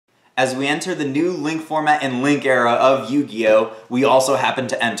As we enter the new Link format and Link era of Yu-Gi-Oh!, we also happen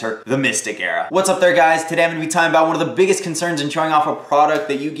to enter the Mystic era. What's up there, guys? Today I'm going to be talking about one of the biggest concerns in showing off a product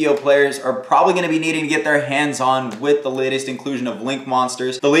that Yu-Gi-Oh! Players are probably going to be needing to get their hands on with the latest inclusion of Link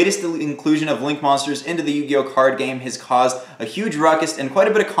monsters. The latest inclusion of Link monsters into the Yu-Gi-Oh! Card game has caused a huge ruckus and quite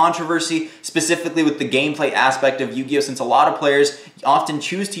a bit of controversy, specifically with the gameplay aspect of Yu-Gi-Oh! Since a lot of players often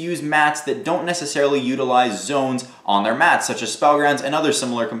choose to use mats that don't necessarily utilize zones on their mats, such as Spellgrounds and other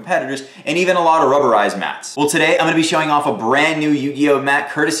similar competitors, and even a lot of rubberized mats. Well, today I'm going to be showing off a brand new Yu-Gi-Oh! Mat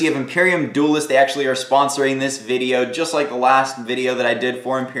courtesy of Imperium Duelist. They actually are sponsoring this video, just like the last video that I did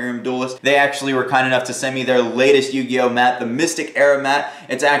for Imperium Duelist. They actually were kind enough to send me their latest Yu-Gi-Oh! Mat, the Mystic Era mat.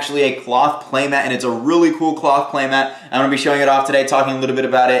 It's actually a cloth playmat, and it's a really cool cloth playmat. I'm going to be showing it off today, talking a little bit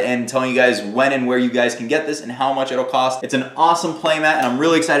about it, and telling you guys when and where you guys can get this and how much it'll cost. It's an awesome playmat, and I'm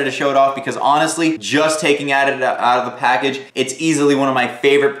really excited to show it off because honestly, just taking at it out of the package, it's easily one of my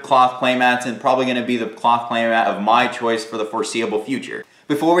favorite cloth playmats and probably going to be the cloth playmat of my choice for the foreseeable future.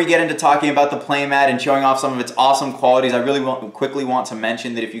 Before we get into talking about the playmat and showing off some of its awesome qualities, I really quickly want to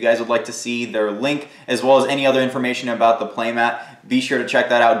mention that if you guys would like to see their link as well as any other information about the playmat, be sure to check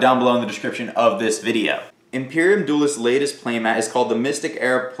that out down below in the description of this video. Imperium Duelist's latest playmat is called the Mystic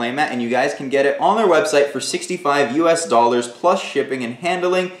Era Playmat, and you guys can get it on their website for $65 US plus shipping and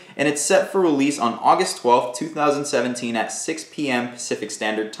handling, and it's set for release on August 12th, 2017 at 6 p.m. Pacific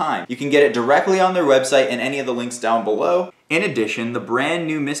Standard Time. You can get it directly on their website and any of the links down below. In addition, the brand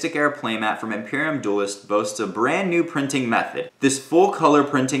new Mystic Era Playmat from Imperium Duelist boasts a brand new printing method. This full color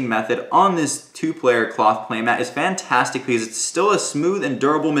printing method on this two-player cloth playmat is fantastic because it's still a smooth and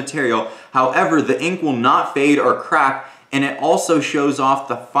durable material. However, the ink will not fade or crack, and it also shows off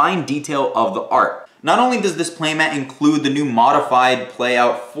the fine detail of the art. Not only does this playmat include the new modified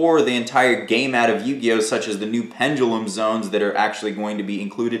playout for the entire game out of Yu-Gi-Oh! Such as the new pendulum zones that are actually going to be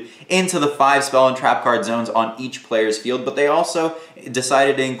included into the 5 spell and trap card zones on each player's field, but they also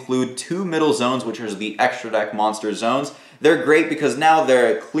decided to include 2 middle zones, which are the extra deck monster zones. They're great because now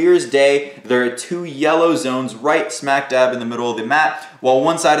they're clear as day. There are 2 yellow zones right smack dab in the middle of the mat, while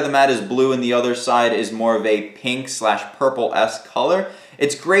one side of the mat is blue and the other side is more of a pink/purple-esque color.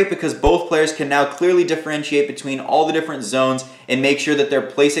 It's great because both players can now clearly differentiate between all the different zones and make sure that they're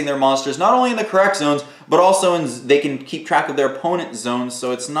placing their monsters not only in the correct zones, but also they can keep track of their opponent's zones,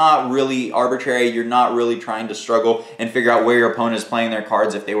 so it's not really arbitrary. You're not really trying to struggle and figure out where your opponent is playing their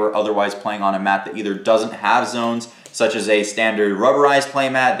cards if they were otherwise playing on a mat that either doesn't have zones, such as a standard rubberized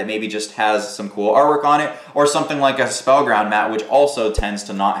playmat that maybe just has some cool artwork on it, or something like a Spellground mat, which also tends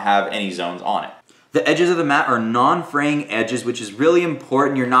to not have any zones on it. The edges of the mat are non-fraying edges, which is really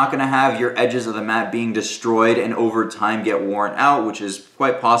important. You're not going to have your edges of the mat being destroyed and over time get worn out, which is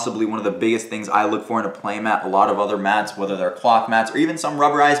quite possibly one of the biggest things I look for in a playmat. A lot of other mats, whether they're cloth mats or even some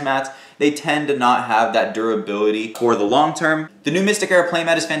rubberized mats, they tend to not have that durability for the long term. The new Mystic Era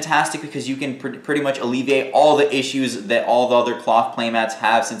playmat is fantastic because you can pretty much alleviate all the issues that all the other cloth playmats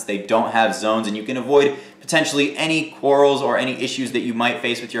have since they don't have zones, and you can avoid potentially any quarrels or any issues that you might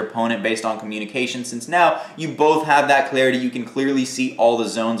face with your opponent based on communication, since now you both have that clarity. You can clearly see all the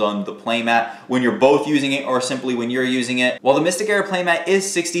zones on the playmat when you're both using it or simply when you're using it. While the Mystic Era playmat is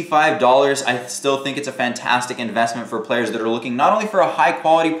 $65, I still think it's a fantastic investment for players that are looking not only for a high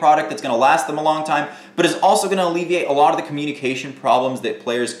quality product that's going to last them a long time, but is also going to alleviate a lot of the communication problems that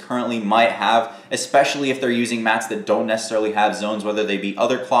players currently might have, especially if they're using mats that don't necessarily have zones, whether they be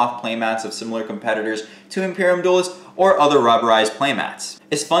other cloth playmats of similar competitors to Imperium Duelist or other rubberized playmats.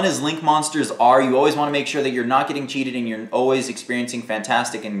 As fun as Link monsters are, you always want to make sure that you're not getting cheated and you're always experiencing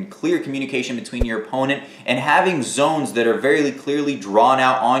fantastic and clear communication between your opponent, and having zones that are very clearly drawn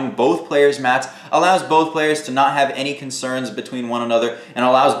out on both players' mats allows both players to not have any concerns between one another and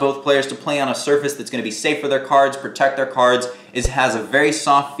allows both players to play on a surface that's going to be safe for their cards, protect their cards, has a very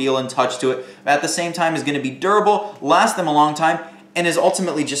soft feel and touch to it, but at the same time is going to be durable, last them a long time, and is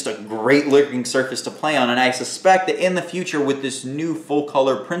ultimately just a great looking surface to play on. And I suspect that in the future with this new full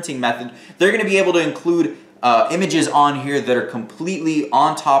color printing method, they're going to be able to include images on here that are completely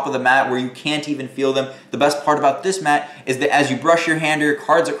on top of the mat where you can't even feel them. The best part about this mat is that as you brush your hand or your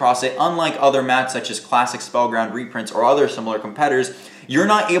cards across it, unlike other mats such as classic Spellground reprints or other similar competitors, you're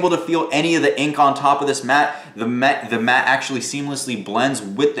not able to feel any of the ink on top of this mat. The mat actually seamlessly blends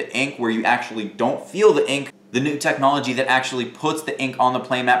with the ink where you actually don't feel the ink. The new technology that actually puts the ink on the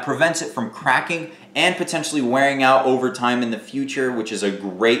playmat prevents it from cracking and potentially wearing out over time in the future, which is a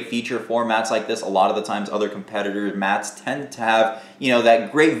great feature for mats like this. A lot of the times other competitor mats tend to have,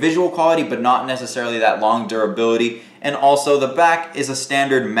 that great visual quality, but not necessarily that long durability. And also the back is a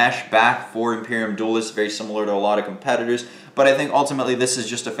standard mesh back for Imperium Duelists, very similar to a lot of competitors. But I think ultimately this is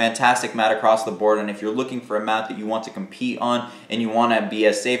just a fantastic mat across the board, and if you're looking for a mat that you want to compete on and you want to be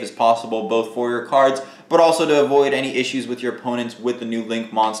as safe as possible both for your cards, but also to avoid any issues with your opponents with the new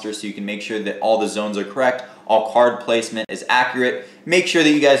Link monster, so you can make sure that all the zones are correct, all card placement is accurate. Make sure that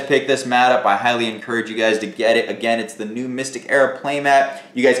you guys pick this mat up. I highly encourage you guys to get it. Again, it's the new Mystic Era playmat.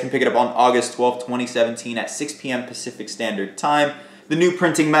 You guys can pick it up on August 12th, 2017 at 6 p.m. Pacific Standard Time. The new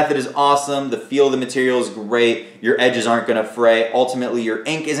printing method is awesome. The feel of the material is great. Your edges aren't going to fray. Ultimately, your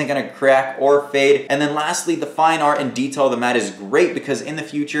ink isn't going to crack or fade. And then lastly, the fine art and detail of the mat is great, because in the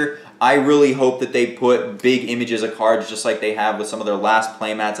future, I really hope that they put big images of cards just like they have with some of their last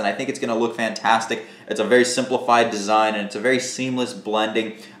playmats, and I think it's going to look fantastic. It's a very simplified design, and it's a very seamless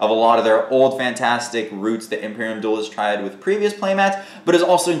blending of a lot of their old fantastic roots that Imperium Duelists tried with previous playmats, but is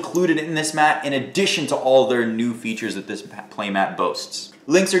also included in this mat in addition to all their new features that this playmat boasts.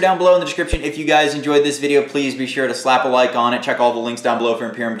 Links are down below in the description. If you guys enjoyed this video, please be sure to slap a like on it. Check all the links down below for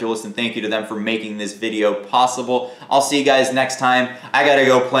Imperium Duelists, and thank you to them for making this video possible. I'll see you guys next time. I gotta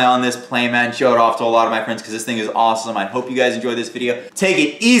go play on this playmat and show it off to a lot of my friends because this thing is awesome. I hope you guys enjoyed this video. Take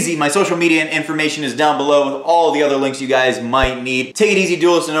it easy. My social media and information is down below with all the other links you guys might need. Take it easy,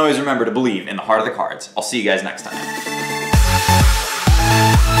 duelists, and always remember to believe in the heart of the cards. I'll see you guys next time.